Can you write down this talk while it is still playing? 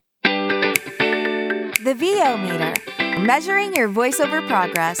The VO Meter, measuring your voiceover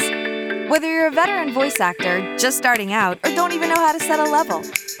progress. Whether you're a veteran voice actor, just starting out, or don't even know how to set a level,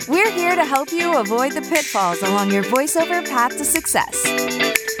 we're here to help you avoid the pitfalls along your voiceover path to success.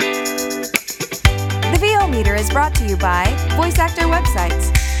 The VO Meter is brought to you by Voice Actor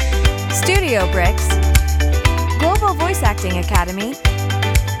Websites, Studio Bricks, Global Voice Acting Academy,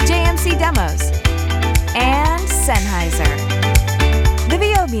 JMC Demos, and Sennheiser. The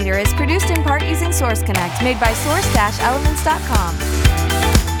VO Meter is produced in part using Source Connect, made by source-elements.com.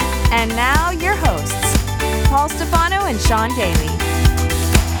 And now, your hosts, Paul Stefano and Sean Daly.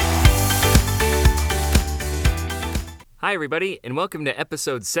 Hi, everybody, and welcome to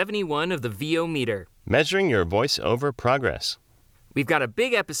episode 71 of the VO Meter. Measuring your voiceover progress. We've got a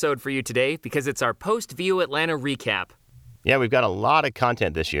big episode for you today because it's our post-VO Atlanta recap. Yeah, we've got a lot of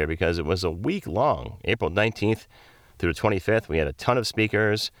content this year because it was a week long, April 19th through the 25th. We had a ton of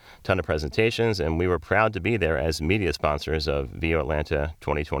speakers, ton of presentations, and we were proud to be there as media sponsors of VO Atlanta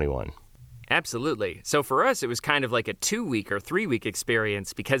 2021. Absolutely. So for us, it was kind of like a 2-week or 3-week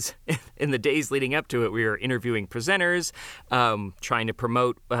experience because in the days leading up to it, we were interviewing presenters, trying to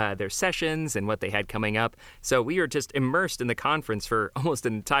promote their sessions and what they had coming up. So we were just immersed in the conference for almost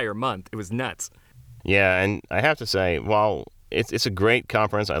an entire month. It was nuts. Yeah, and I have to say, while it's a great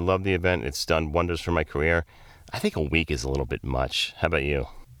conference, I love the event, it's done wonders for my career, I think a week is a little bit much. How about you?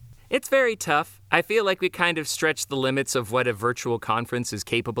 It's very tough. I feel like we kind of stretched the limits of what a virtual conference is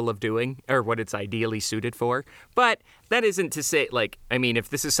capable of doing, or what it's ideally suited for. But that isn't to say, if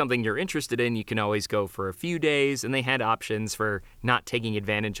this is something you're interested in, you can always go for a few days, and they had options for not taking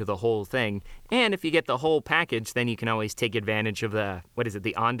advantage of the whole thing. And if you get the whole package, then you can always take advantage of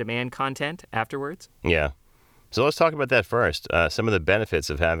the on-demand content afterwards. Yeah. So let's talk about that first. Some of the benefits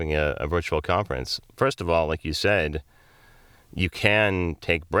of having a virtual conference. First of all, like you said, you can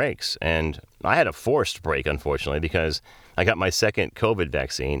take breaks. And I had a forced break, unfortunately, because I got my second COVID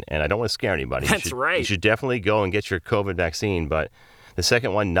vaccine, and I don't want to scare anybody. That's right. You should definitely go and get your COVID vaccine. But the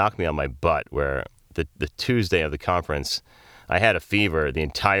second one knocked me on my butt, where the Tuesday of the conference, I had a fever the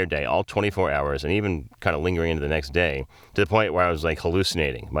entire day, all 24 hours, and even kind of lingering into the next day, to the point where I was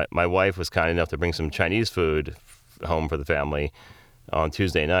hallucinating. My wife was kind enough to bring some Chinese food home for the family on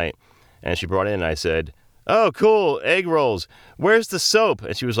Tuesday night, and she brought in, and I said, "Oh, cool, egg rolls. Where's the soap?"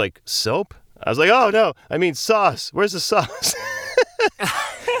 And she was like, "Soap?" I was like, "Oh, no, I mean sauce. Where's the sauce?"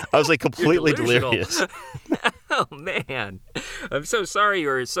 I was completely delirious. Oh, man. I'm so sorry you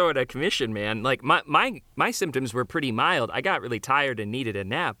were so out of commission, man. My symptoms were pretty mild. I got really tired and needed a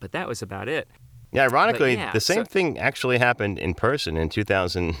nap, but that was about it. Yeah, ironically, the same thing actually happened in person in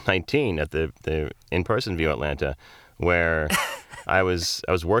 2019 at the in-person VO Atlanta, where I was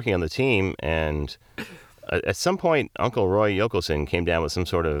working on the team, and at some point, Uncle Roy Yokelson came down with some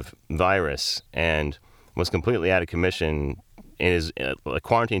sort of virus and was completely out of commission in his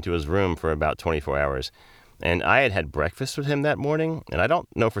quarantined to his room for about 24 hours. And I had breakfast with him that morning, and I don't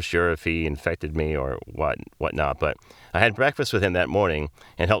know for sure if he infected me or whatnot, but I had breakfast with him that morning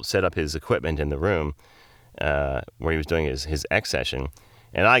and helped set up his equipment in the room where he was doing his X session.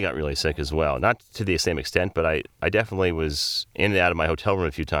 And I got really sick as well. Not to the same extent, but I definitely was in and out of my hotel room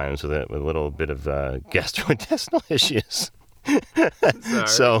a few times with a little bit of gastrointestinal issues.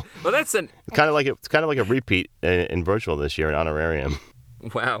 So, well, that's kind of like a repeat in virtual this year, an honorarium.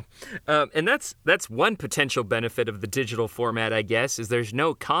 Wow. And that's one potential benefit of the digital format, I guess, is there's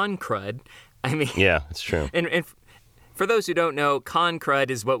no con crud. I mean, yeah, it's true. And for those who don't know, con crud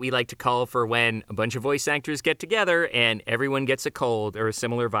is what we like to call for when a bunch of voice actors get together and everyone gets a cold or a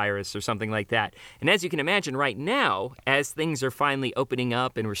similar virus or something like that. And as you can imagine right now, as things are finally opening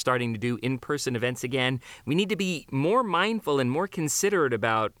up and we're starting to do in-person events again, we need to be more mindful and more considerate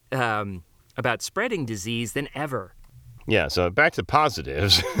about spreading disease than ever. Yeah, so back to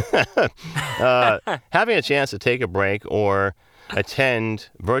positives. Having a chance to take a break or attend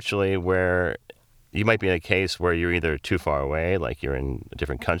virtually where you might be in a case where you're either too far away, like you're in a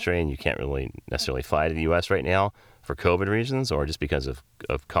different country and you can't really necessarily fly to the U.S. right now for COVID reasons, or just because of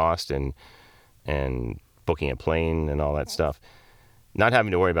cost and booking a plane and all that stuff. Not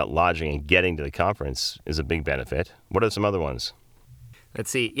having to worry about lodging and getting to the conference is a big benefit. What are some other ones? Let's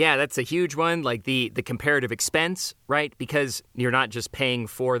see. Yeah, that's a huge one, like the comparative expense, right? Because you're not just paying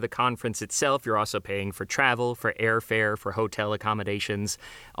for the conference itself, you're also paying for travel, for airfare, for hotel accommodations,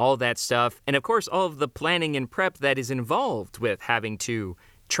 all that stuff. And of course, all of the planning and prep that is involved with having to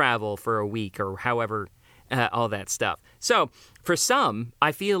travel for a week or however, all that stuff. So for some,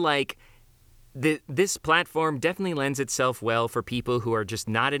 I feel like this platform definitely lends itself well for people who are just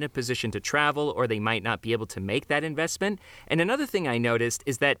not in a position to travel, or they might not be able to make that investment. And another thing I noticed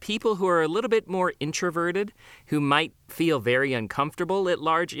is that people who are a little bit more introverted, who might feel very uncomfortable at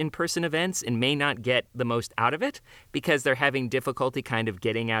large in-person events and may not get the most out of it because they're having difficulty kind of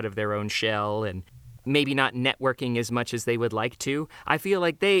getting out of their own shell and maybe not networking as much as they would like to. I feel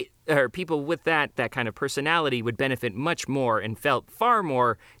like people with that kind of personality would benefit much more and felt far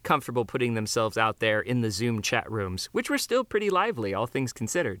more comfortable putting themselves out there in the Zoom chat rooms, which were still pretty lively, all things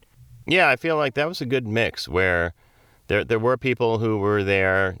considered. Yeah, I feel like that was a good mix where there were people who were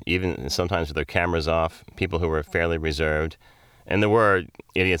there, even sometimes with their cameras off, people who were fairly reserved. And there were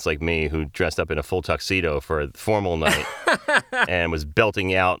idiots like me who dressed up in a full tuxedo for a formal night and was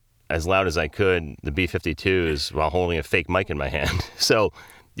belting out as loud as I could the B-52s while holding a fake mic in my hand. So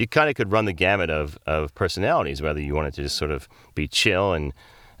you kind of could run the gamut of personalities, whether you wanted to just sort of be chill and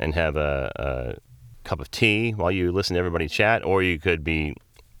have a cup of tea while you listen to everybody chat, or you could be,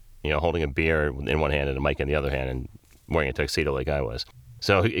 holding a beer in one hand and a mic in the other hand and wearing a tuxedo like I was.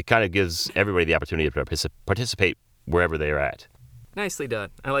 So it kind of gives everybody the opportunity to participate wherever they're at. Nicely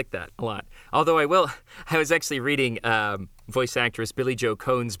done. I like that a lot. Although I was actually reading voice actress Billie Joe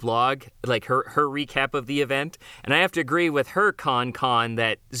Cohn's blog, like her recap of the event, and I have to agree with her con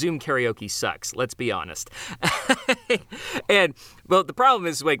that Zoom karaoke sucks, let's be honest. And, well, the problem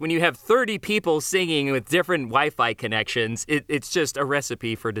is, like, when you have 30 people singing with different Wi-Fi connections, it's just a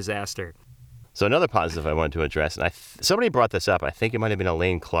recipe for disaster. So another positive I wanted to address, and somebody brought this up, I think it might have been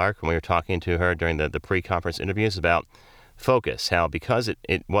Elaine Clark when we were talking to her during the pre-conference interviews about focus, how because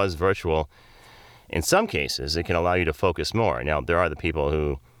it was virtual, in some cases it can allow you to focus more. Now, there are the people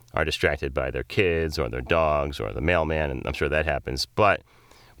who are distracted by their kids or their dogs or the mailman, and I'm sure that happens. But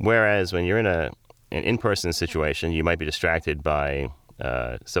whereas when you're in an in-person situation, you might be distracted by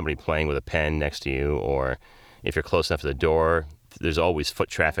somebody playing with a pen next to you, or if you're close enough to the door, there's always foot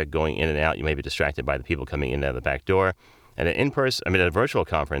traffic going in and out. You may be distracted by the people coming in and out of the back door. And at a virtual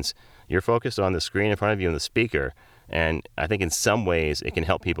conference, you're focused on the screen in front of you and the speaker. And I think in some ways it can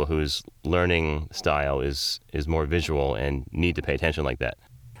help people whose learning style is more visual and need to pay attention like that.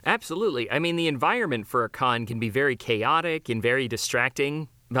 Absolutely. I mean, the environment for a con can be very chaotic and very distracting,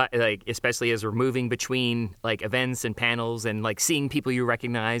 but especially as we're moving between events and panels and seeing people you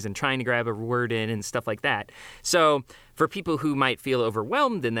recognize and trying to grab a word in and stuff like that. So for people who might feel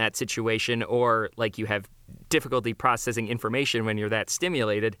overwhelmed in that situation, or you have difficulty processing information when you're that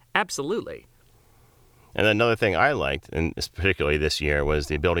stimulated, absolutely. And then another thing I liked, and particularly this year, was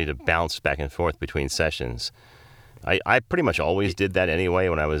the ability to bounce back and forth between sessions. I pretty much always did that anyway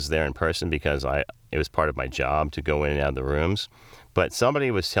when I was there in person because it was part of my job to go in and out of the rooms. But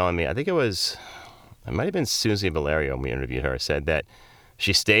somebody was telling me, I think it might have been Susie Valerio when we interviewed her, said that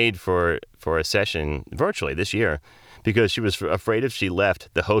she stayed for a session virtually this year because she was afraid if she left,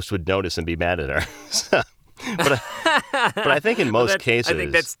 the host would notice and be mad at her. but I think in most cases... I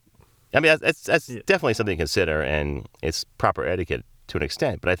think that's definitely something to consider, and it's proper etiquette to an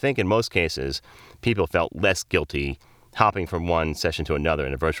extent. But I think in most cases, people felt less guilty hopping from one session to another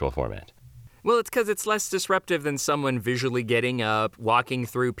in a virtual format. Well, it's because it's less disruptive than someone visually getting up, walking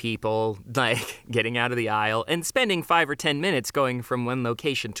through people, getting out of the aisle, and spending 5 or 10 minutes going from one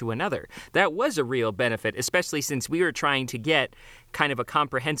location to another. That was a real benefit, especially since we were trying to get kind of a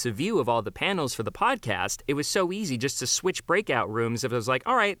comprehensive view of all the panels for the podcast. It was so easy just to switch breakout rooms if it was like,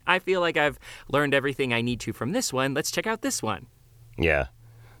 all right, I feel like I've learned everything I need to from this one. Let's check out this one. Yeah.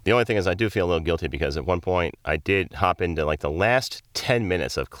 The only thing is I do feel a little guilty because at one point I did hop into the last 10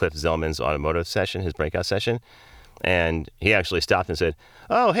 minutes of Cliff Zellman's automotive session, his breakout session, and he actually stopped and said,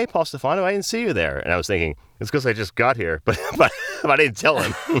 "Oh, hey, Paul Stefano, I didn't see you there." And I was thinking, it's because I just got here, but I didn't tell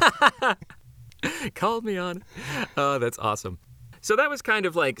him. Called me on it. Oh, that's awesome. So that was kind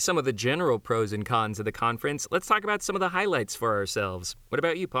of some of the general pros and cons of the conference. Let's talk about some of the highlights for ourselves. What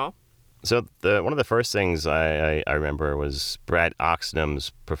about you, Paul? So one of the first things I remember was Brad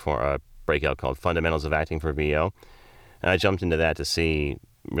Oxnam's breakout called Fundamentals of Acting for VO. And I jumped into that to see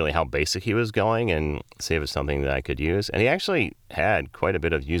really how basic he was going and see if it was something that I could use. And he actually had quite a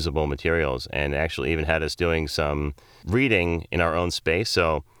bit of usable materials and actually even had us doing some reading in our own space.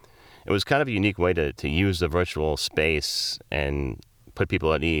 So it was kind of a unique way to use the virtual space and put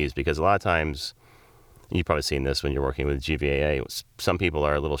people at ease, because a lot of times, you've probably seen this when you're working with GVAA, some people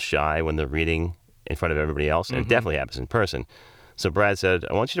are a little shy when they're reading in front of everybody else, and it definitely happens in person. So Brad said,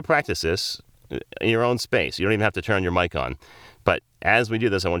 I want you to practice this in your own space. You don't even have to turn your mic on. But as we do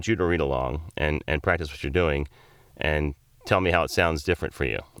this, I want you to read along and practice what you're doing and tell me how it sounds different for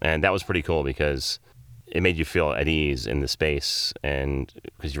you. And that was pretty cool because it made you feel at ease in the space, and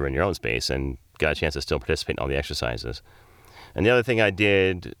because you were in your own space and got a chance to still participate in all the exercises. And the other thing I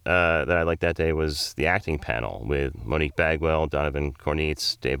did that I liked that day was the acting panel with Monique Bagwell, Donovan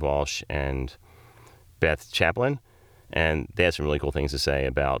Cornitz, Dave Walsh, and Beth Chaplin. And they had some really cool things to say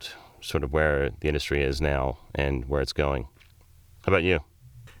about sort of where the industry is now and where it's going. How about you?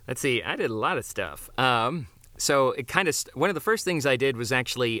 Let's see. I did a lot of stuff. So it kind of one of the first things I did was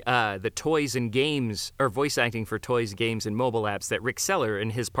actually the toys and games, or voice acting for toys, games, and mobile apps that Rick Seller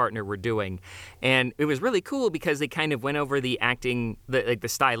and his partner were doing, and it was really cool because they kind of went over the acting, the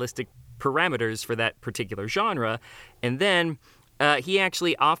stylistic parameters for that particular genre, and then he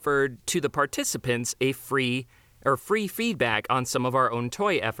actually offered to the participants a free feedback on some of our own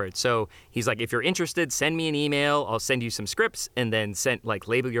toy efforts. So he's like, if you're interested, send me an email. I'll send you some scripts, and then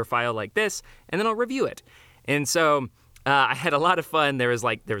label your file like this, and then I'll review it. And so I had a lot of fun. There was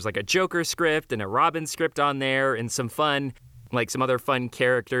like a Joker script and a Robin script on there, and some other fun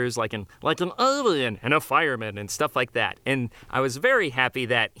characters like an alien and a fireman and stuff like that. And I was very happy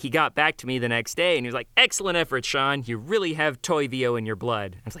that he got back to me the next day, and he was like, "Excellent effort, Sean. You really have toy VO in your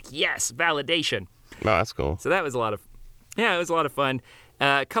blood." I was like, "Yes, validation." Oh, that's cool. So that was it was a lot of fun.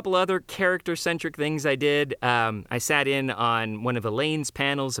 A couple other character-centric things I did. I sat in on one of Elaine's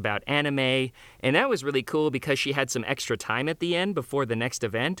panels about anime, and that was really cool because she had some extra time at the end before the next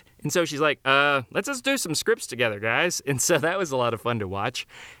event. And so she's like, let's just do some scripts together, guys. And so that was a lot of fun to watch.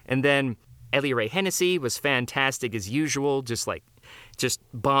 And then Ellie Ray Hennessy was fantastic as usual, just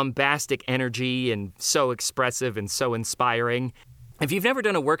bombastic energy and so expressive and so inspiring. If you've never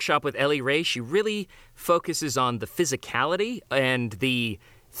done a workshop with Ellie Ray, she really focuses on the physicality and the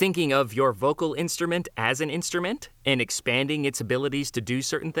thinking of your vocal instrument as an instrument and expanding its abilities to do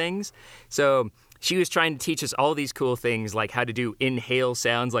certain things. So she was trying to teach us all these cool things, like how to do inhale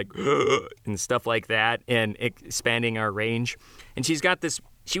sounds like and stuff like that, and expanding our range. And she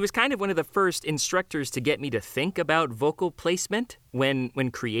was kind of one of the first instructors to get me to think about vocal placement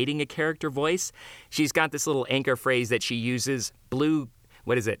when creating a character voice. She's got this little anchor phrase that she uses, blue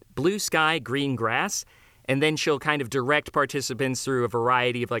sky, green grass. And then she'll kind of direct participants through a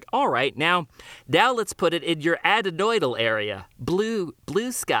variety of all right, now let's put it in your adenoidal area. Blue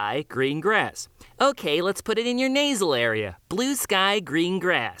sky, green grass. Okay, let's put it in your nasal area. Blue sky, green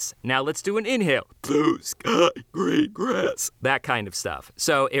grass. Now let's do an inhale. Blue sky, green grass. That kind of stuff.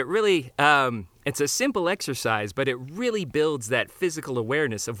 So it really, it's a simple exercise, but it really builds that physical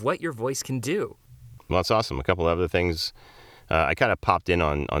awareness of what your voice can do. Well, that's awesome. A couple of other things. I kind of popped in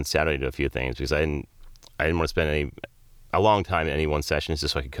on Saturday to a few things because I didn't want to spend a long time in any one session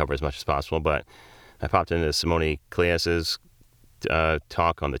just so I could cover as much as possible. But I popped into Simone Cleas's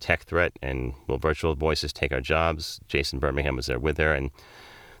talk on the tech threat and will virtual voices take our jobs. Jason Birmingham was there with her, and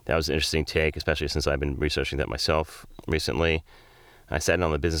that was an interesting take, especially since I've been researching that myself recently. I sat in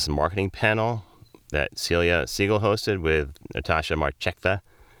on the business and marketing panel that Celia Siegel hosted with Natasha Marchekva,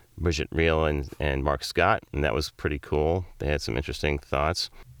 Bridget Reel, and Mark Scott, and that was pretty cool. They had some interesting thoughts.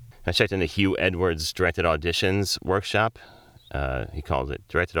 I checked into Hugh Edwards' Directed Auditions workshop. He called it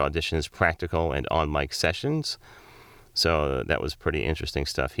Directed Auditions Practical and On-Mic Sessions. So that was pretty interesting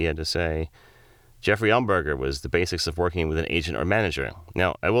stuff he had to say. Jeffrey Elmberger was the basics of working with an agent or manager.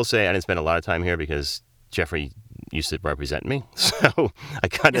 Now, I will say I didn't spend a lot of time here because Jeffrey used to represent me, so I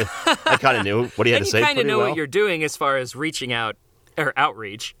kind of knew what he had to say. You kind of know what you're doing as far as reaching out or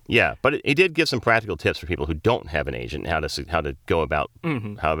outreach. Yeah, but he did give some practical tips for people who don't have an agent, how to go about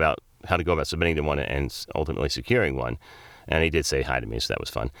submitting to one and ultimately securing one. And he did say hi to me, so that was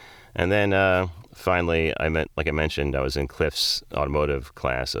fun. And then finally, I mentioned, I was in Cliff's automotive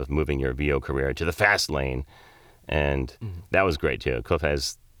class of moving your VO career to the fast lane, and that was great too. Cliff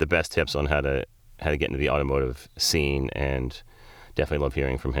has the best tips on how to get into the automotive scene, and definitely love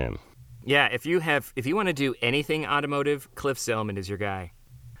hearing from him. Yeah, if you want to do anything automotive, Cliff Zellman is your guy.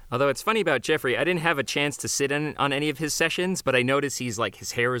 Although it's funny about Jeffrey, I didn't have a chance to sit in on any of his sessions, but I noticed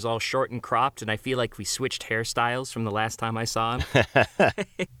his hair is all short and cropped, and I feel like we switched hairstyles from the last time I saw him.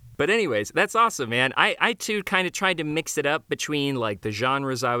 But anyways, that's awesome, man. I too kind of tried to mix it up between the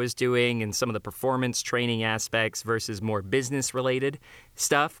genres I was doing and some of the performance training aspects versus more business-related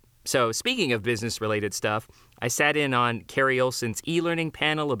stuff. So speaking of business-related stuff, I sat in on Carrie Olson's e-learning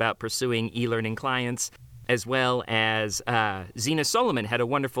panel about pursuing e-learning clients, as well as Zena Solomon had a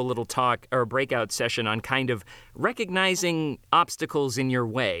wonderful little talk or breakout session on kind of recognizing obstacles in your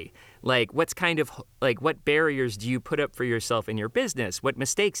way. What barriers do you put up for yourself in your business? What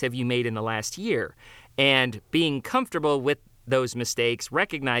mistakes have you made in the last year? And being comfortable with those mistakes,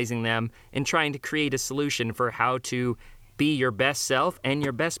 recognizing them, and trying to create a solution for how to be your best self and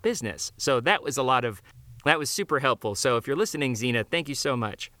your best business. So that was a lot of That was super helpful. So if you're listening, Zena, thank you so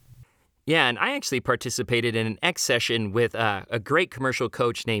much. Yeah, and I actually participated in an X session with a great commercial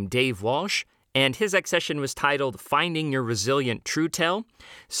coach named Dave Walsh, and his X session was titled Finding Your Resilient True Tell.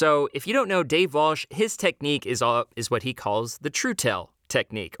 So if you don't know Dave Walsh, his technique is what he calls the True Tell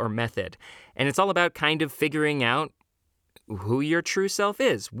technique or method. And it's all about kind of figuring out who your true self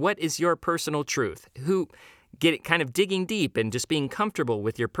is. What is your personal truth? Kind of digging deep and just being comfortable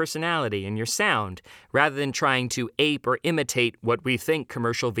with your personality and your sound, rather than trying to ape or imitate what we think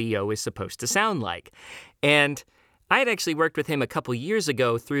commercial VO is supposed to sound like. And I had actually worked with him a couple years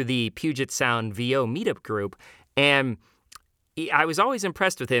ago through the Puget Sound VO meetup group, and I was always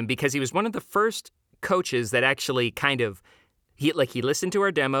impressed with him because he was one of the first coaches that actually he listened to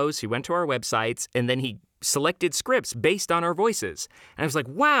our demos, he went to our websites, and then he selected scripts based on our voices. And I was like,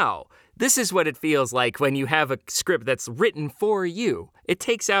 wow, this is what it feels like when you have a script that's written for you. It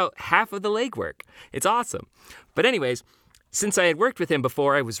takes out half of the legwork. It's awesome. But anyways, since I had worked with him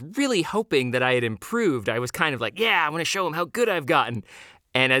before, I was really hoping that I had improved. I was kind of like, yeah, I want to show him how good I've gotten.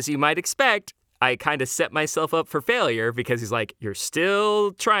 And as you might expect, I kind of set myself up for failure because he's like, you're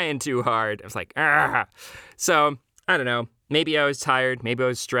still trying too hard. I was like, ah. So, I don't know. Maybe I was tired, maybe I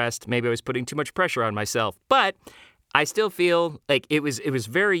was stressed, maybe I was putting too much pressure on myself, but I still feel like it was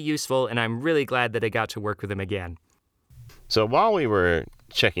very useful, and I'm really glad that I got to work with him again. So while we were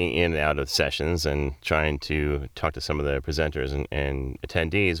checking in and out of sessions and trying to talk to some of the presenters and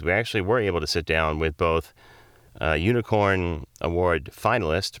attendees, we actually were able to sit down with both Unicorn Award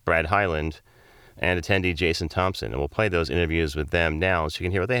finalist Brad Highland and attendee Jason Thompson, and we'll play those interviews with them now so you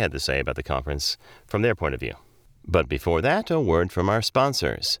can hear what they had to say about the conference from their point of view. But before that, a word from our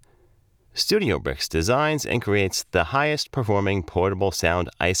sponsors. Studio Bricks designs and creates the highest performing portable sound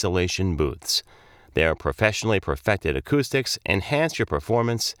isolation booths. Their professionally perfected acoustics enhance your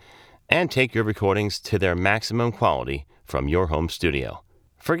performance and take your recordings to their maximum quality from your home studio.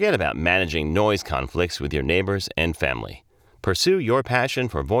 Forget about managing noise conflicts with your neighbors and family. Pursue your passion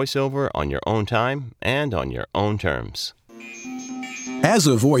for voiceover on your own time and on your own terms. As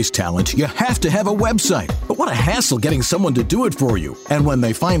a voice talent, you have to have a website. But what a hassle getting someone to do it for you. And when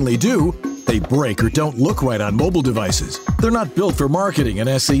they finally do, they break or don't look right on mobile devices. They're not built for marketing and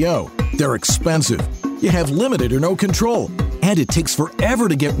SEO. They're expensive. You have limited or no control. And it takes forever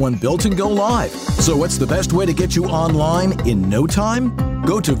to get one built and go live. So what's the best way to get you online in no time?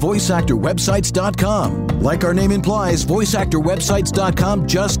 Go to voiceactorwebsites.com. Like our name implies, voiceactorwebsites.com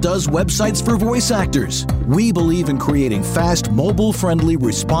just does websites for voice actors. We believe in creating fast, mobile-friendly,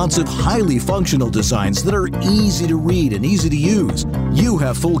 responsive, highly functional designs that are easy to read and easy to use. You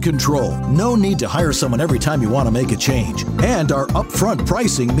have full control. No need to hire someone every time you want to make a change. And our upfront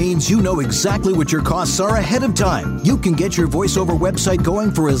pricing means you know exactly what your costs are ahead of time. You can get your voiceover website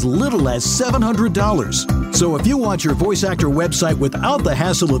going for as little as $700. So if you want your voice actor website without the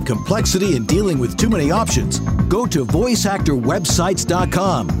hassle of complexity and dealing with too many options, go to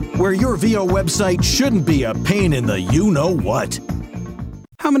voiceactorwebsites.com, where your VO website shouldn't be a pain in the you-know-what.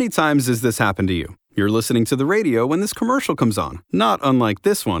 How many times has this happened to you? You're listening to the radio when this commercial comes on, not unlike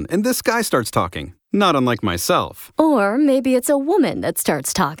this one, and this guy starts talking, not unlike myself. Or maybe it's a woman that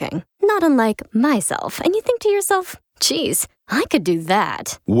starts talking, not unlike myself, and you think to yourself, geez, I could do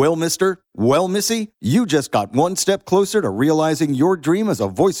that. Well, mister, well, missy, you just got one step closer to realizing your dream as a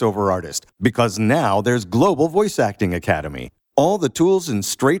voiceover artist, because now there's Global Voice Acting Academy. All the tools and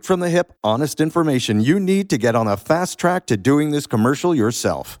straight-from-the-hip, honest information you need to get on a fast track to doing this commercial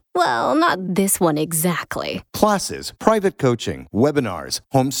yourself. Well, not this one exactly. Classes, private coaching, webinars,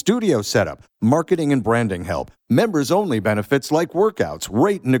 home studio setup, marketing and branding help, members-only benefits like workouts,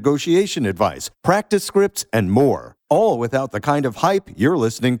 rate and negotiation advice, practice scripts, and more. All without the kind of hype you're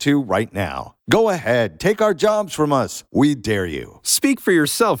listening to right now. Go ahead, take our jobs from us. We dare you. Speak for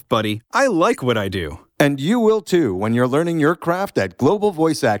yourself, buddy. I like what I do. And you will too when you're learning your craft at Global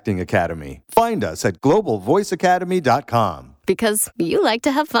Voice Acting Academy. Find us at globalvoiceacademy.com. Because you like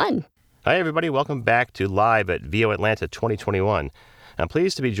to have fun. Hi, everybody. Welcome back to Live at VO Atlanta 2021. I'm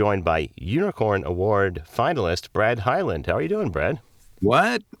pleased to be joined by Unicorn Award finalist Brad Highland. How are you doing, Brad?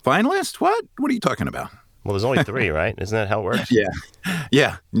 What? Finalist? What? What are you talking about? Well, there's only 3, right? Isn't that how it works?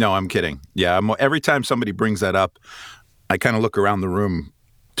 Yeah. No, I'm kidding. Yeah. Every time somebody brings that up, I kind of look around the room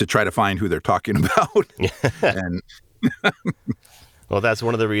to try to find who they're talking about. And well, that's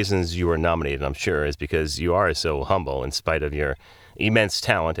one of the reasons you were nominated, I'm sure, is because you are so humble in spite of your immense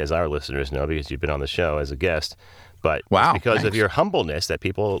talent, as our listeners know, because you've been on the show as a guest. But wow, it's because thanks. of your humbleness that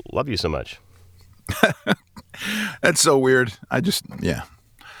people love you so much. That's so weird.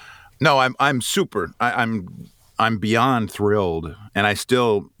 No, I'm super. I'm beyond thrilled. And I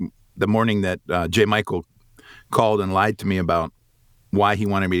still, the morning that J. Michael called and lied to me about why he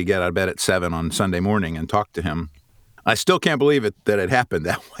wanted me to get out of bed at 7 on Sunday morning and talk to him. I still can't believe it that it happened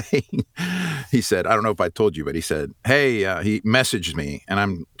that way. He said, I don't know if I told you, but he said, hey, he messaged me, and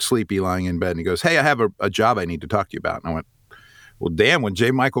I'm sleepy lying in bed, and he goes, hey, I have a job I need to talk to you about. And I went, well, damn, when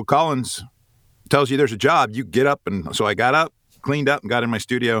J. Michael Collins tells you there's a job, you get up. And so I got up, cleaned up, and got in my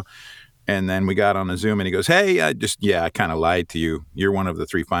studio, and then we got on a Zoom, and he goes, hey, I kind of lied to you. You're one of the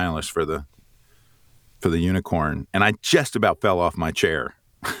 3 finalists for the Unicorn. And I just about fell off my chair.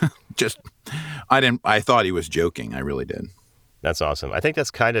 I thought he was joking. I really did. That's awesome. I think that's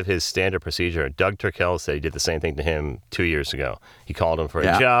kind of his standard procedure. Doug Turkel said he did the same thing to him 2 years ago. He called him for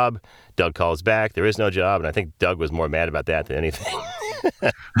a job. Doug calls back. There is no job. And I think Doug was more mad about that than anything.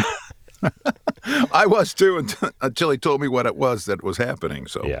 I was too until he told me what it was that was happening.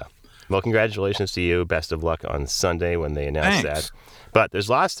 So yeah. Well, congratulations to you. Best of luck on Sunday when they announce that. But there's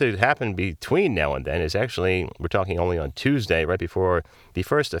lots to happen between now and then. It's actually, we're talking only on Tuesday, right before the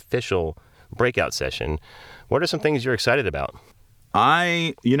first official breakout session. What are some things you're excited about?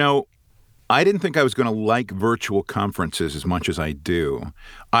 I didn't think I was going to like virtual conferences as much as I do.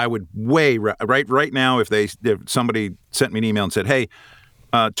 I would right now if somebody sent me an email and said, hey,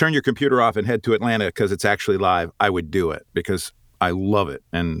 turn your computer off and head to Atlanta because it's actually live, I would do it because I love it.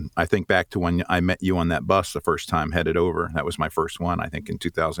 And I think back to when I met you on that bus the first time headed over. That was my first one, I think, in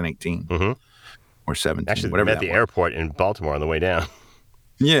 2018 or 17. Actually, whatever. We met at the airport in Baltimore on the way down.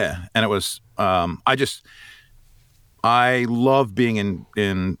 Yeah. And it was, I love being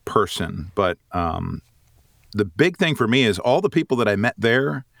in person. But the big thing for me is all the people that I met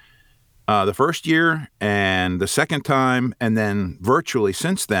there the first year and the second time, and then virtually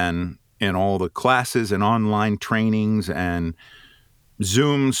since then in all the classes and online trainings and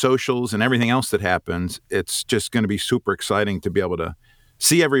Zoom socials and everything else that happens, it's just going to be super exciting to be able to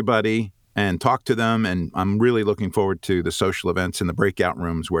see everybody and talk to them. And I'm really looking forward to the social events in the breakout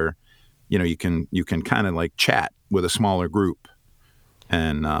rooms where, you can kind of like chat with a smaller group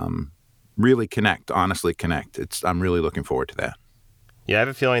and really honestly connect. I'm really looking forward to that. Yeah, I have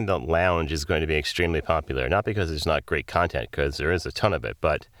a feeling the lounge is going to be extremely popular, not because it's not great content, because there is a ton of it,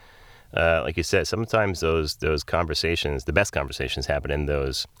 but like you said, sometimes those conversations, the best conversations happen in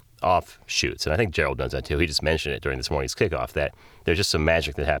those offshoots. And I think Gerald knows that too. He just mentioned it during this morning's kickoff, that there's just some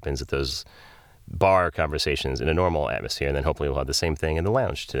magic that happens at those bar conversations in a normal atmosphere. And then hopefully we'll have the same thing in the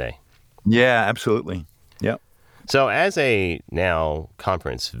lounge today. Yeah, absolutely. Yep. So as a now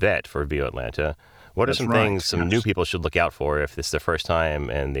conference vet for VO Atlanta, what are some things some new people should look out for if this is their first time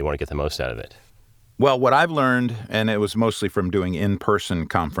and they want to get the most out of it? Well, what I've learned, and it was mostly from doing in-person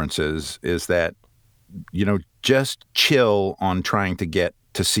conferences, is that, just chill on trying to get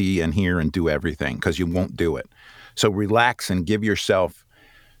to see and hear and do everything because you won't do it. So relax and give yourself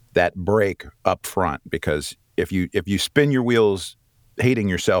that break up front, because if you spin your wheels hating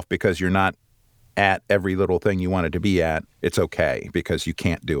yourself because you're not at every little thing you wanted to be at, it's okay because you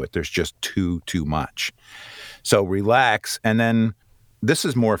can't do it. There's just too much. So relax. And then this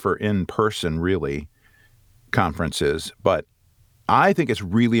is more for in-person, really, conferences. But I think it's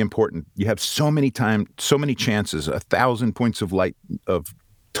really important. You have so many chances, 1,000 points of light of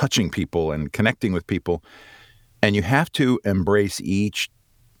touching people and connecting with people. And you have to embrace each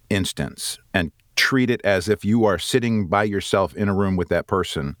instance and treat it as if you are sitting by yourself in a room with that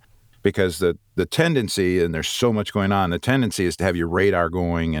person. Because the tendency, and there's so much going on, the tendency is to have your radar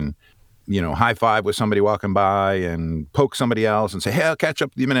going and, high five with somebody walking by and poke somebody else and say, hey, I'll catch up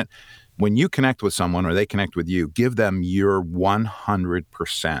with you in a minute. When you connect with someone or they connect with you, give them your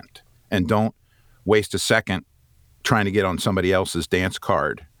 100% and don't waste a second trying to get on somebody else's dance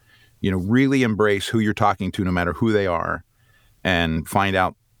card. Really embrace who you're talking to, no matter who they are, and find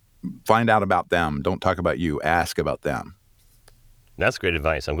out about them. Don't talk about you. Ask about them. That's great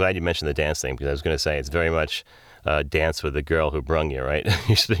advice. I'm glad you mentioned the dance thing, because I was going to say it's very much dance with the girl who brung you, right?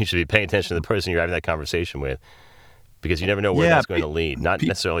 You should be paying attention to the person you're having that conversation with, because you never know where that's going to lead. Not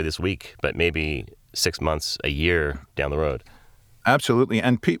necessarily this week, but maybe 6 months, a year down the road. Absolutely.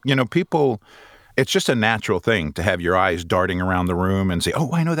 And, people, it's just a natural thing to have your eyes darting around the room and say,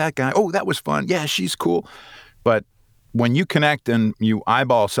 oh, I know that guy. Oh, that was fun. Yeah, she's cool. But when you connect and you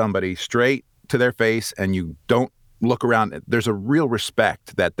eyeball somebody straight to their face and you don't look around, there's a real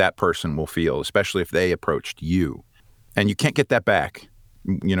respect that person will feel, especially if they approached you. And you can't get that back.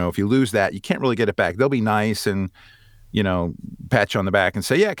 If you lose that, you can't really get it back. They'll be nice and, pat you on the back and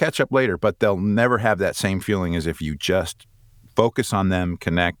say, yeah, catch up later. But they'll never have that same feeling as if you just focus on them,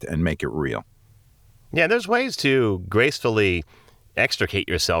 connect, and make it real. Yeah, there's ways to gracefully extricate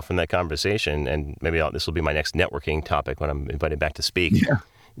yourself from that conversation. And maybe this will be my next networking topic when I'm invited back to speak. Yeah.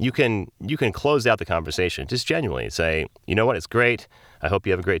 you can close out the conversation just genuinely say, you know what, it's great. I hope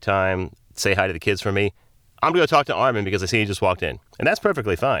you have a great time. Say hi to the kids for me. I'm going to go talk to Armin because I see you just walked in. And that's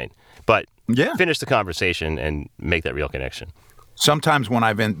perfectly fine. But finish the conversation and make that real connection. Sometimes when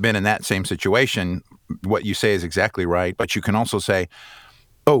I've been in that same situation, what you say is exactly right. But you can also say,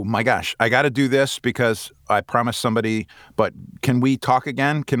 oh my gosh, I got to do this because I promised somebody, but can we talk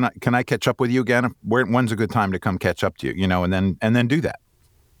again? Can I catch up with you again? When's a good time to come catch up to you? You know, and then do that.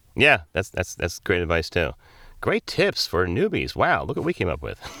 Yeah, that's great advice too. Great tips for newbies. Wow, look what we came up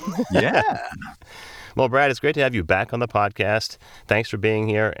with. Yeah. Well, Brad, it's great to have you back on the podcast. Thanks for being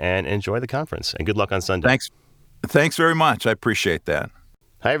here, and enjoy the conference. And good luck on Sunday. Thanks very much. I appreciate that.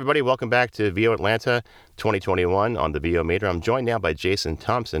 Hi, everybody. Welcome back to VO Atlanta 2021 on the VO Meter. I'm joined now by Jason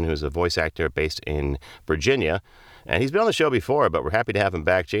Thompson, who's a voice actor based in Virginia. And he's been on the show before, but we're happy to have him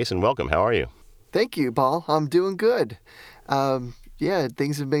back. Jason, welcome. How are you? Thank you, Paul. I'm doing good.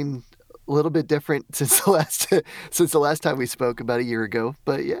 Things have been a little bit different since the last time we spoke about a year ago.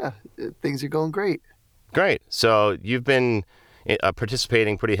 But yeah, things are going great. Great. So you've been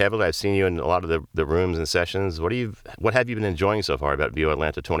participating pretty heavily. I've seen you in a lot of the rooms and sessions. What have you been enjoying so far about VO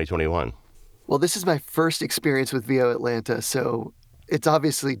Atlanta 2021? Well, this is my first experience with VO Atlanta, so it's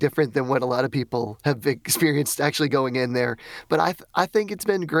obviously different than what a lot of people have experienced actually going in there. But I think it's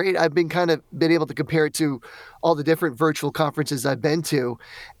been great. I've been able to compare it to all the different virtual conferences I've been to,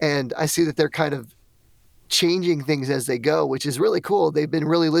 and I see that they're kind of changing things as they go, which is really cool. They've been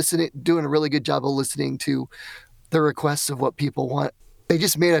really doing a really good job of listening to the requests of what people want. They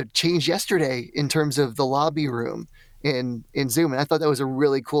just made a change yesterday in terms of the lobby room in Zoom, and I thought that was a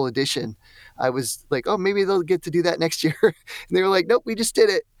really cool addition. I was like, oh, maybe they'll get to do that next year. And they were like, nope, we just did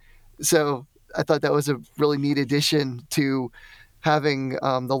it. So I thought that was a really neat addition to having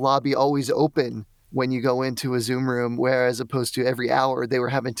the lobby always open when you go into a Zoom room, whereas opposed to every hour, they were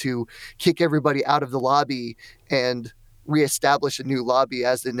having to kick everybody out of the lobby and reestablish a new lobby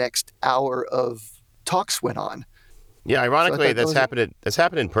as the next hour of talks went on. Yeah, ironically, that's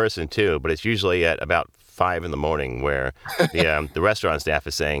happened in person too, but it's usually at about 5 a.m, where the restaurant staff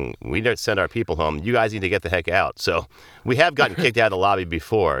is saying, we don't send our people home. You guys need to get the heck out. So we have gotten kicked out of the lobby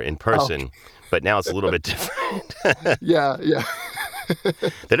before in person, but now it's a little bit different. Yeah.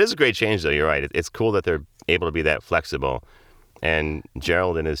 That is a great change, though. You're right. It's cool that they're able to be that flexible. And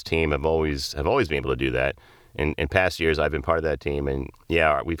Gerald and his team have always been able to do that. In past years, I've been part of that team. And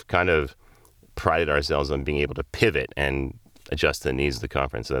yeah, we've kind of prided ourselves on being able to pivot and adjust to the needs of the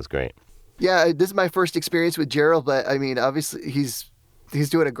conference. So that's great. Yeah, this is my first experience with Gerald, but I mean, obviously he's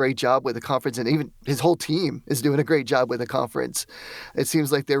doing a great job with the conference, and even his whole team is doing a great job with the conference. It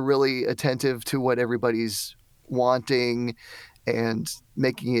seems like they're really attentive to what everybody's wanting and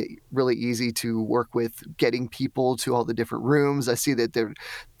making it really easy to work with getting people to all the different rooms. I see that they're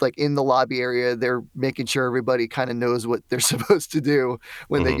like in the lobby area, they're making sure everybody kind of knows what they're supposed to do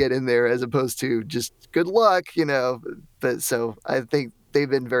when they get in there, as opposed to just good luck, But so I think they've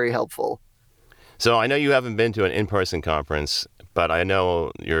been very helpful. So I know you haven't been to an in-person conference, but I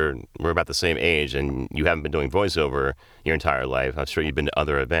know we're about the same age, and you haven't been doing voiceover your entire life. I'm sure you've been to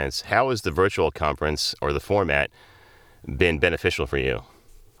other events. How has the virtual conference or the format been beneficial for you?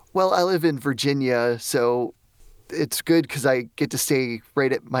 Well, I live in Virginia, so it's good because I get to stay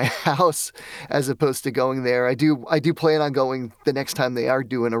right at my house as opposed to going there. I do plan on going the next time they are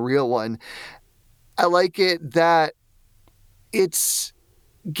doing a real one. I like it that it's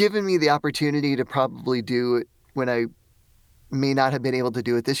given me the opportunity to probably do it when I may not have been able to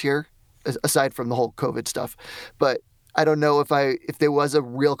do it this year, aside from the whole COVID stuff. But I don't know if there was a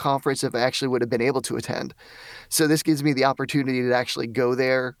real conference, if I actually would have been able to attend. So this gives me the opportunity to actually go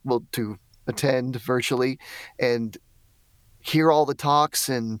there, to attend virtually and hear all the talks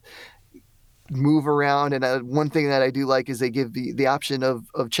and move around. And one thing that I do like is they give the option of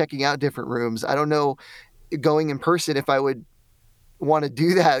checking out different rooms. I don't know, going in person, if I would want to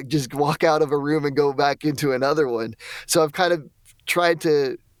do that, just walk out of a room and go back into another one. So I've kind of tried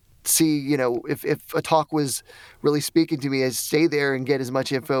to see, if a talk was really speaking to me, I'd stay there and get as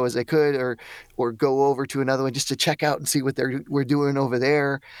much info as I could, or go over to another one just to check out and see what we're doing over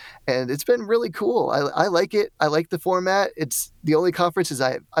there. And it's been really cool. I like it. I like the format. It's the only conferences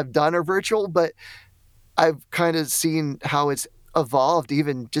I've done are virtual, but I've kind of seen how it's evolved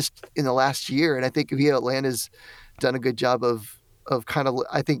even just in the last year. And I think VO Atlanta's done a good job of kind of,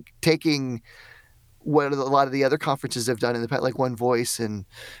 I think, taking what a lot of the other conferences have done in the past, like One Voice and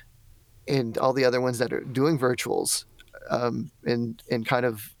all the other ones that are doing virtuals, and kind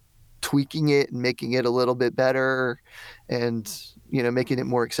of tweaking it and making it a little bit better and, making it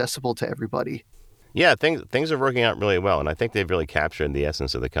more accessible to everybody. Yeah, things are working out really well, and I think they've really captured the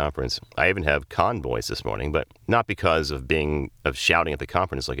essence of the conference. I even have con voice this morning, but not because of shouting at the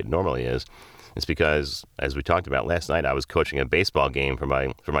conference like it normally is. It's because, as we talked about last night, I was coaching a baseball game for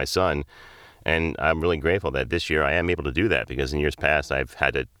my son, and I'm really grateful that this year I am able to do that, because in years past I've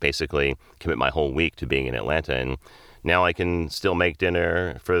had to basically commit my whole week to being in Atlanta, and now I can still make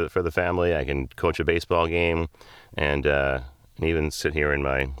dinner for the family. I can coach a baseball game, and even sit here in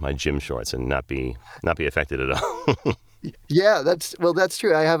my gym shorts and not be affected at all. Yeah, that's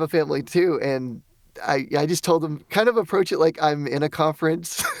true. I have a family too, and I just told them kind of approach it like I'm in a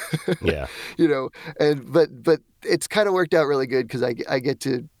conference. Yeah. But it's kind of worked out really good because I get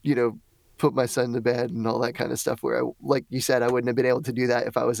to, put my son to bed and all that kind of stuff where, like you said, I wouldn't have been able to do that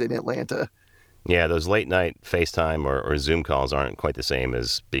if I was in Atlanta. Yeah, those late night FaceTime or Zoom calls aren't quite the same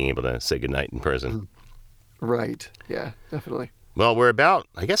as being able to say goodnight in person. Right. Yeah, definitely. Well, we're about,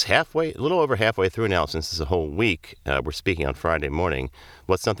 I guess, a little over halfway through now since it's a whole week. We're speaking on Friday morning.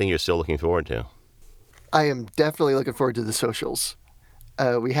 What's something you're still looking forward to? I am definitely looking forward to the socials.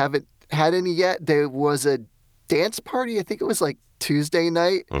 We haven't had any yet. There was a dance party, I think it was like Tuesday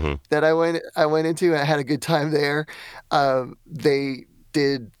night, that I went into. I had a good time there. They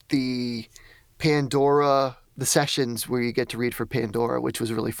did the Pandora, the sessions where you get to read for Pandora, which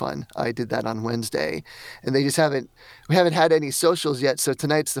was really fun. I did that on Wednesday, and we haven't had any socials yet. So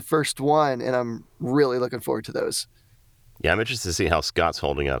tonight's the first one, and I'm really looking forward to those. Yeah, I'm interested to see how Scott's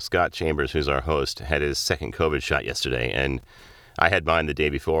holding up. Scott Chambers, who's our host, had his second COVID shot yesterday, and I had mine the day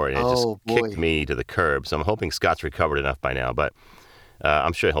before, and it kicked me to the curb. So I'm hoping Scott's recovered enough by now, but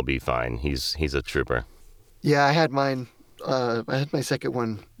I'm sure he'll be fine. He's a trooper. Yeah, I had mine. I had my second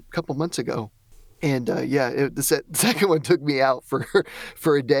one a couple months ago. And the second one took me out for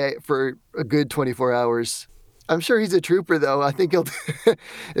a day, for a good 24 hours. I'm sure he's a trooper, though. I think he'll,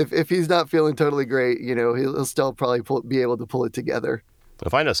 if he's not feeling totally great, he'll still probably be able to pull it together.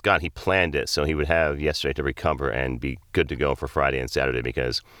 If I know Scott, he planned it so he would have yesterday to recover and be good to go for Friday and Saturday,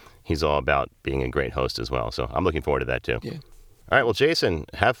 because he's all about being a great host as well. So I'm looking forward to that too. Yeah. All right, well, Jason,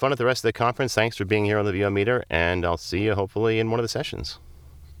 have fun at the rest of the conference. Thanks for being here on the VO Meter, and I'll see you hopefully in one of the sessions.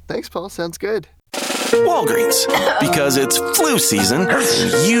 Thanks, Paul. Sounds good. Walgreens, because it's flu season,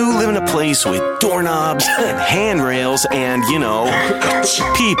 and you live in a place with doorknobs and handrails and,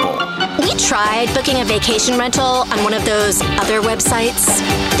 people. We tried booking a vacation rental on one of those other websites.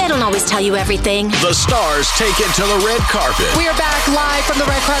 They don't always tell you everything. The stars take it to the red carpet. We are back live from the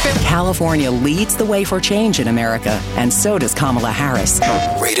red carpet. California leads the way for change in America, and so does Kamala Harris.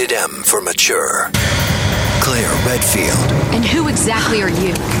 Rated M for mature. Claire Redfield. And who exactly are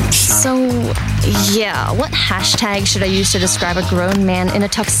you? So, yeah, what hashtag should I use to describe a grown man in a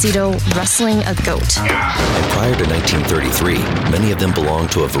tuxedo wrestling a goat? And prior to 1933, many of them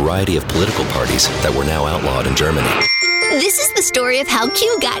belonged to a variety of political parties that were now outlawed in Germany. This is the story of how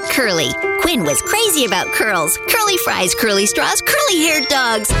Q got curly. Quinn was crazy about curls. Curly fries, curly straws, curly-haired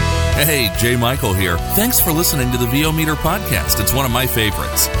dogs. Hey, Jay Michael here. Thanks for listening to the VO Meter podcast. It's one of my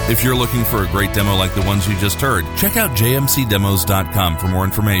favorites. If you're looking for a great demo like the ones you just heard, check out jmcdemos.com for more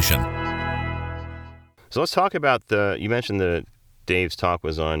information. So let's talk about you mentioned Dave's talk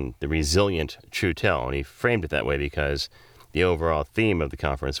was on the resilient true tell, and he framed it that way because the overall theme of the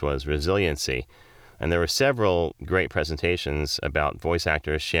conference was resiliency. And there were several great presentations about voice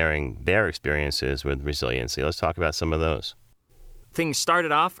actors sharing their experiences with resiliency. Let's talk about some of those. Things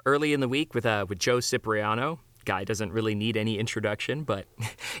started off early in the week with Joe Cipriano. Guy doesn't really need any introduction, but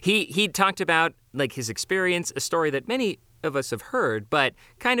he talked about like his experience, a story that many of us have heard, but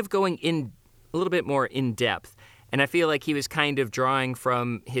kind of going in a little bit more in depth. And I feel like he was kind of drawing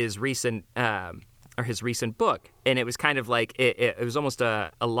from his recent book, and it was kind of like it was almost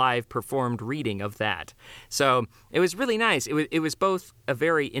a live performed reading of that. So it was really nice. It was both a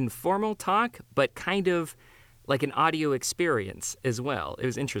very informal talk, but kind of like an audio experience as well. It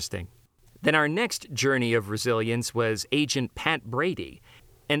was interesting. Then our next journey of resilience was Agent Pat Brady.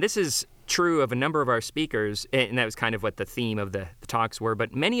 And this is true of a number of our speakers, and that was kind of what the theme of the talks were,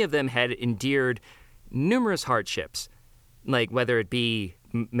 but many of them had endured numerous hardships, like whether it be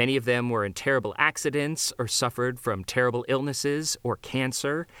many of them were in terrible accidents or suffered from terrible illnesses or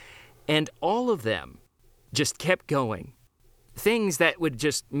cancer, and all of them just kept going. Things that would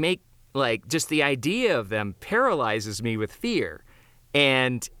just make, like, just the idea of them paralyzes me with fear.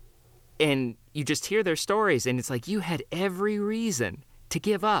 And you just hear their stories, and it's like you had every reason to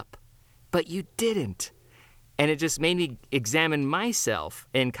give up, but you didn't. And it just made me examine myself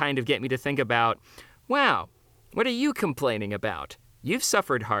and kind of get me to think about, wow, what are you complaining about? You've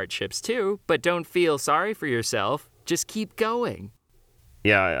suffered hardships too, but don't feel sorry for yourself. Just keep going.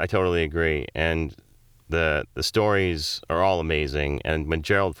 Yeah, I totally agree. And the stories are all amazing. And when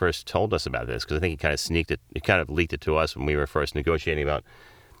Gerald first told us about this, because I think he kind of leaked it to us when we were first negotiating about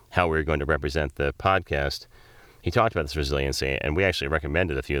how we were going to represent the podcast, he talked about this resiliency, and we actually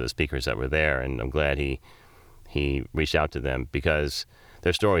recommended a few of the speakers that were there, and I'm glad he reached out to them because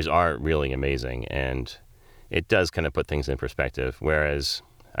their stories are really amazing, and it does kind of put things in perspective. Whereas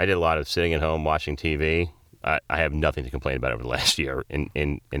I did a lot of sitting at home watching TV. I have nothing to complain about over the last year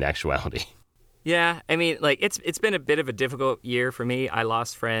in actuality. Yeah, I mean, like it's been a bit of a difficult year for me. I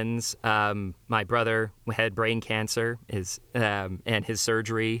lost friends. My brother had brain cancer, and his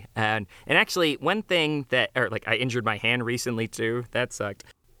surgery, and actually one thing I injured my hand recently too. That sucked.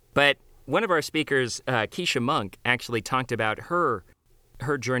 But one of our speakers, Keisha Monk, actually talked about her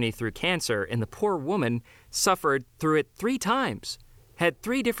journey through cancer, and the poor woman suffered through it 3 times, had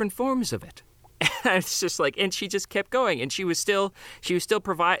 3 different forms of it. It's just like, and she just kept going, and she was still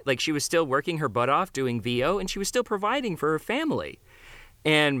working her butt off doing VO, and she was still providing for her family,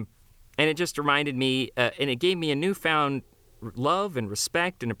 and it just reminded me, and it gave me a newfound love and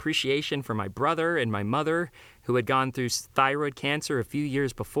respect and appreciation for my brother and my mother, who had gone through thyroid cancer a few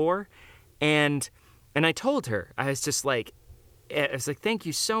years before, and I told her, I was like, thank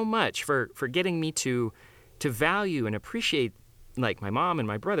you so much for getting me to value and appreciate like my mom and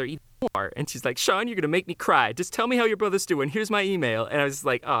my brother even more. And she's like, Sean, you're going to make me cry. Just tell me how your brother's doing. Here's my email. And I was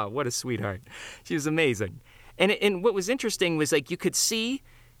like, oh, what a sweetheart. She was amazing. And what was interesting was like you could see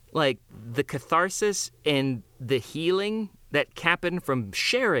like the catharsis and the healing that happened from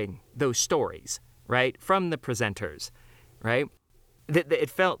sharing those stories, right? From the presenters, right? It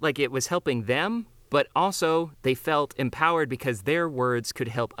felt like it was helping them, but also they felt empowered because their words could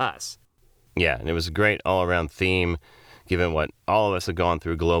help us. Yeah, and it was a great all-around theme, given what all of us have gone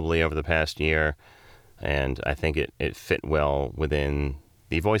through globally over the past year, and I think it fit well within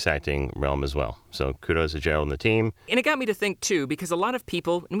the voice acting realm as well. So kudos to Gerald and the team. And it got me to think, too, because a lot of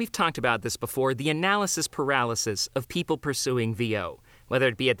people, and we've talked about this before, the analysis paralysis of people pursuing VO, whether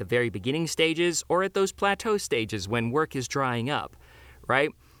it be at the very beginning stages or at those plateau stages when work is drying up,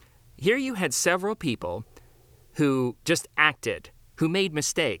 right? Here you had several people who just acted, who made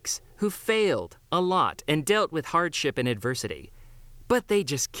mistakes, who failed a lot and dealt with hardship and adversity. But they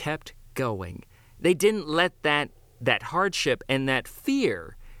just kept going. They didn't let that hardship and that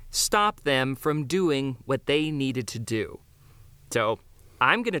fear stop them from doing what they needed to do. So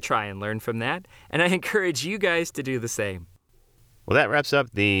I'm going to try and learn from that, and I encourage you guys to do the same. Well, that wraps up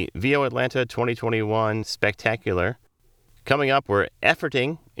the VO Atlanta 2021 Spectacular. Coming up, we're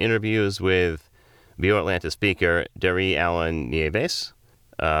efforting interviews with VO Atlanta speaker Derry Allen Nieves,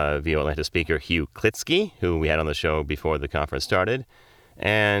 VO Atlanta speaker Hugh Klitsky, who we had on the show before the conference started,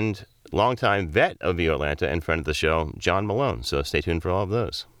 and longtime vet of VO Atlanta and friend of the show, John Malone. So stay tuned for all of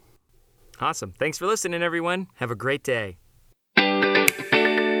those. Awesome. Thanks for listening, everyone. Have a great day.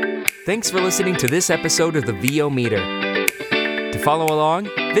 Thanks for listening to this episode of the VO Meter. To follow along,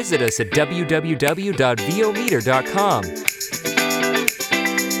 visit us at www.vometer.com.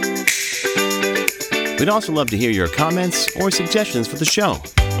 We'd also love to hear your comments or suggestions for the show.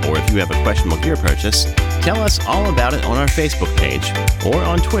 Or if you have a questionable gear purchase, tell us all about it on our Facebook page or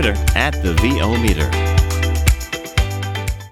on Twitter @the VO Meter.